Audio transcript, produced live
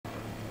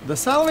The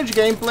salvage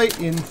gameplay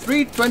in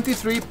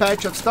 3.23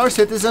 patch of Star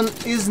Citizen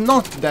is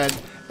not dead,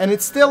 and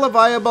it's still a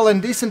viable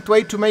and decent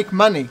way to make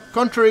money,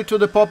 contrary to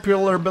the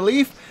popular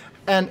belief,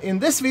 and in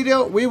this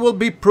video we will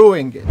be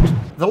proving it.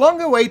 The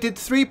long-awaited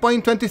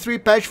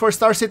 3.23 patch for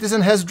Star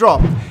Citizen has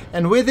dropped,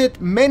 and with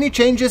it many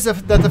changes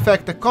that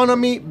affect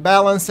economy,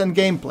 balance and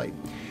gameplay.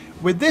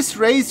 With this,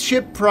 raised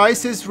ship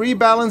prices,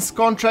 rebalanced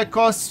contract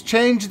costs,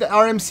 changed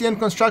RMC and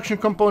construction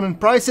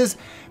component prices,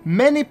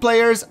 many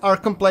players are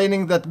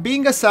complaining that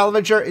being a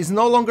salvager is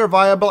no longer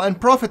viable and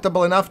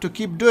profitable enough to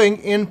keep doing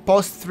in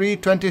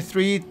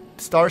post-3.23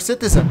 Star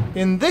Citizen.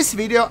 In this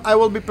video I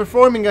will be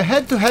performing a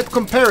head-to-head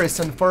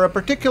comparison for a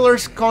particular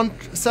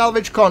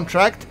salvage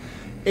contract,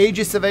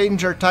 Aegis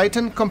Avenger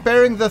Titan,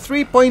 comparing the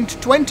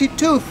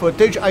 3.22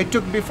 footage I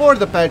took before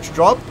the patch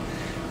dropped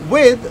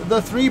with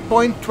the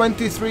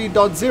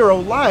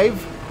 3.23.0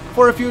 live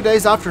for a few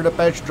days after the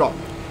patch dropped.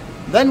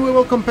 Then we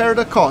will compare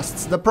the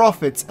costs, the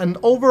profits and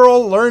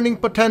overall learning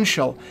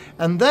potential,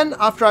 and then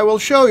after I will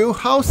show you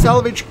how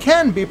salvage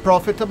can be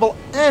profitable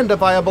and a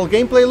viable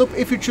gameplay loop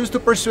if you choose to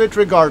pursue it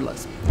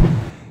regardless.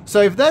 So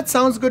if that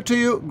sounds good to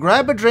you,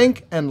 grab a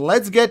drink and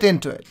let's get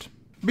into it.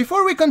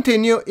 Before we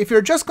continue, if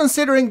you're just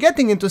considering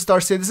getting into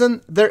Star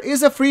Citizen, there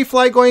is a free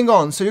fly going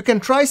on, so you can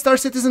try Star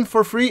Citizen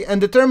for free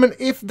and determine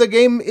if the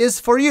game is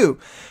for you.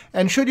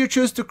 And should you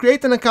choose to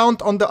create an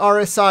account on the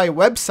RSI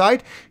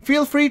website,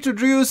 feel free to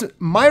use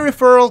my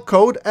referral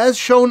code as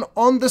shown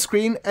on the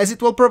screen, as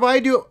it will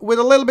provide you with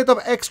a little bit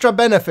of extra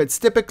benefits,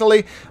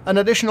 typically an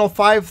additional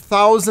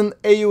 5,000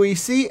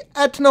 AUEC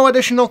at no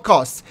additional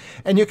costs,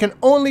 and you can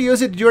only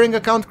use it during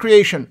account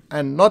creation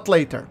and not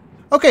later.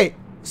 Okay.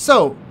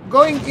 So,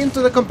 going into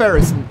the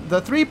comparison,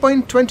 the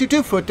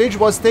 3.22 footage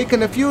was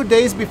taken a few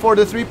days before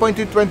the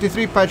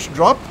 3.23 patch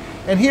dropped,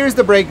 and here's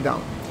the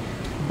breakdown.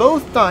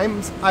 Both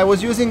times I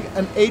was using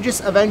an Aegis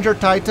Avenger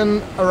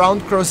Titan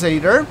around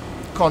Crusader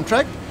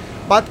contract,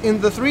 but in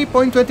the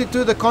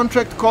 3.22 the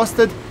contract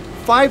costed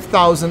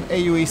 5,000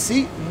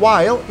 AUEC,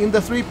 while in the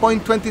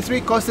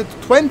 3.23 costed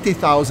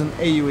 20,000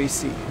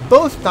 AUEC.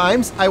 Both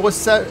times I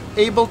was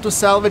able to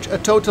salvage a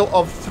total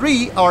of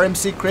 3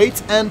 RMC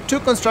crates and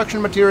 2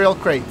 construction material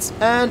crates.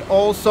 And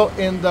also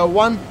in the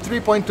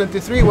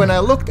 3.23, when I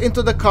looked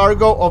into the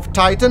cargo of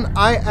Titan,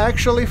 I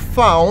actually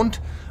found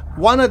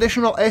 1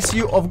 additional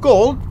SU of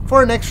gold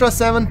for an extra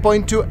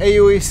 7.2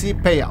 AUEC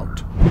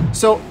payout.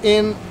 So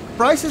in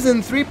prices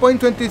in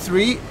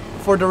 3.23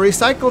 for the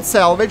recycled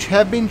salvage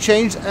have been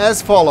changed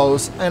as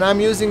follows, and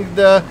I'm using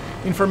the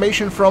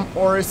information from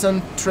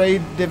Orison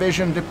Trade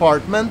Division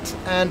Department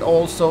and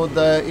also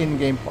the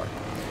in-game part.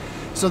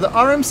 So the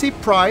RMC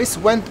price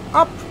went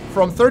up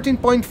from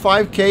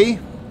 13.5k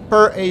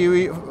per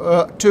AUE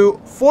to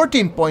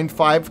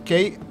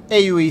 14.5k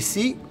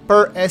AUEC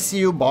per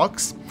SU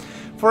box,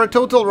 for a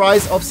total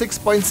rise of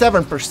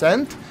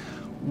 6.7%,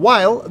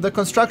 while the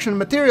construction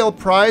material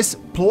price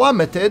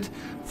plummeted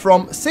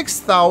from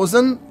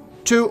 6,000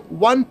 to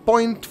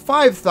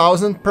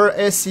 1,500 per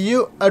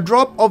SU, a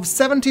drop of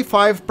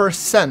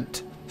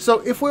 75%. So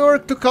if we were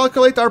to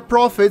calculate our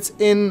profits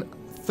in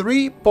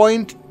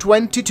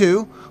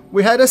 3.22,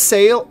 we had a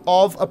sale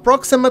of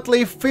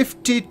approximately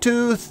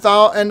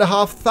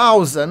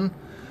 52,500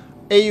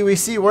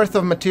 AUEC worth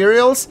of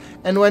materials,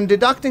 and when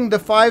deducting the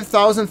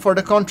 5,000 for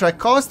the contract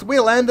cost, we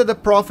landed a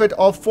profit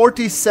of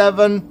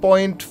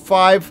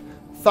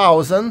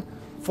 47,500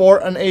 for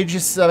an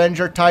Aegis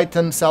Avenger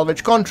Titan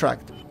salvage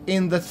contract.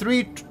 In the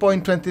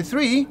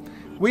 3.23,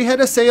 we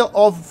had a sale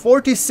of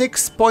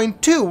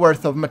 46.2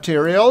 worth of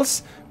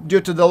materials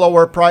due to the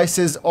lower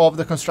prices of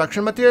the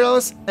construction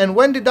materials, and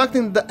when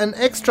deducting an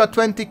extra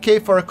 20k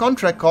for a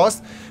contract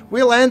cost,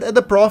 we land at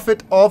a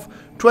profit of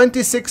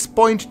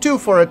 26.2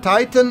 for a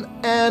Titan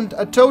and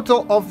a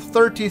total of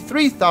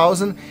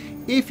 33,000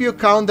 if you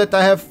count that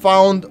I have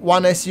found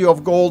 1 SU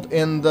of gold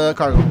in the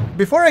cargo.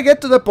 Before I get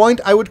to the point,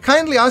 I would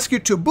kindly ask you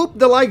to boop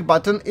the like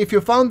button if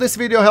you found this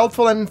video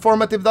helpful and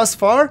informative thus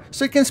far,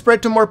 so it can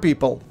spread to more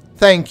people.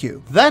 Thank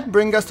you. That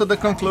brings us to the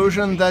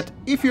conclusion that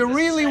if you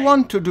really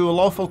want to do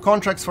lawful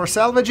contracts for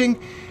salvaging,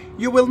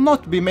 you will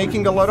not be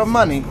making a lot of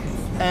money.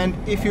 And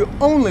if you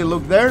only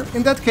look there,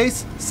 in that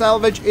case,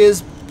 salvage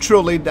is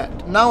truly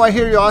dead. Now I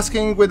hear you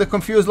asking with a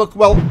confused look,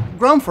 well,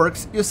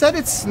 Grumforks, you said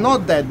it's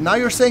not dead, now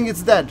you're saying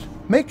it's dead.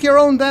 Make your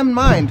own damn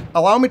mind.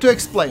 Allow me to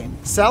explain.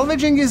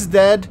 Salvaging is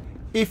dead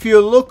if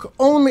you look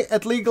only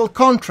at legal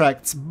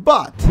contracts,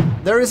 but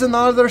there is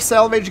another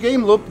salvage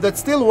game loop that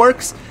still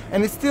works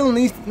and it still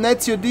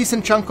nets you a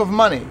decent chunk of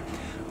money.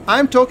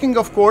 I'm talking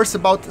of course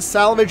about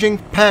salvaging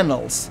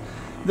panels.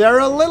 They are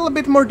a little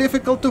bit more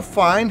difficult to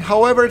find,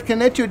 however it can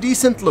net you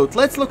decent loot.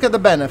 Let's look at the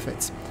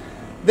benefits.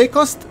 They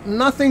cost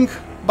nothing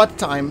but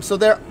time, so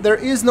there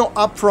is no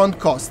upfront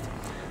cost.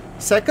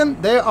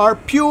 Second, they are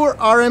pure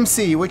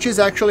RMC, which is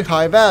actually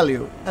high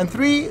value. And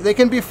 3, they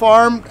can be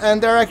farmed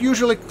and they're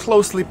usually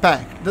closely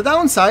packed. The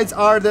downsides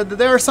are that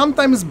they are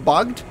sometimes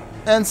bugged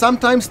and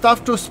sometimes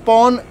tough to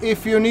spawn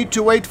if you need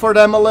to wait for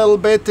them a little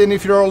bit and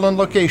if you're all on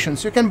location,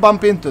 so you can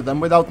bump into them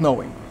without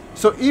knowing.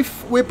 So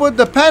if we put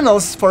the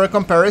panels for a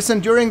comparison,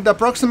 during the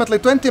approximately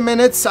 20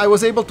 minutes I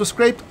was able to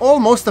scrape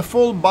almost a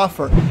full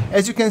buffer.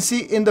 As you can see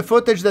in the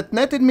footage, that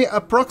netted me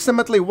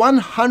approximately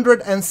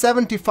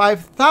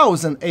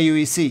 175,000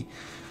 AUEC.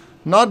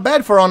 Not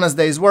bad for honest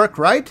day's work,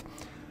 right?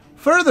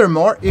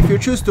 Furthermore, if you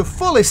choose to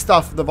fully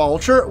stuff the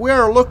vulture, we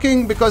are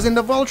looking, because in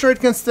the vulture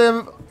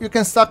you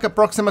can stock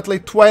approximately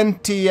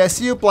 20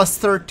 SU plus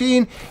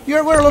 13,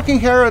 we're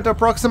looking here at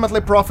approximately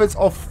profits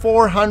of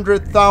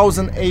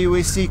 400,000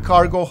 AUEC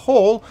cargo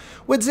whole,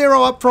 with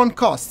zero upfront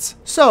costs.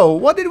 So,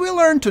 what did we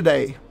learn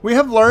today? We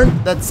have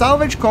learned that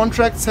salvage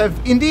contracts have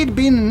indeed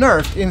been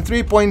nerfed in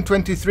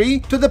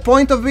 3.23 to the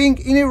point of being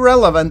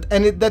irrelevant,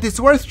 and that it's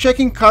worth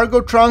checking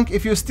cargo trunk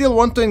if you still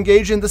want to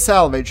engage in the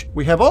salvage.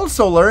 We have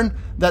also learned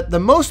that the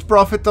most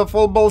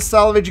profitable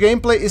salvage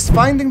gameplay is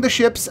finding the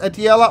ships at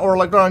Yela or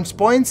Lagrange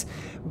points,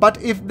 but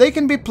if they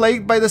can be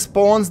plagued by the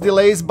spawns,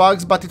 delays,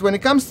 bugs, but when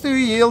it comes to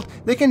yield,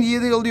 they can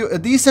yield you a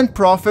decent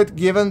profit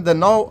given the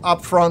no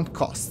upfront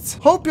costs.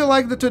 Hope you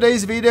liked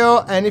today's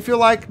video, and if you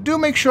like, do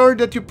make sure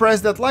that you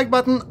press that like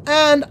button,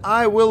 and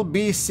I will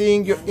be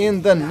seeing you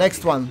in the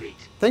next one.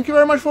 Thank you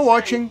very much for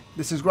watching.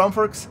 This is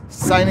Grumforks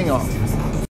signing off.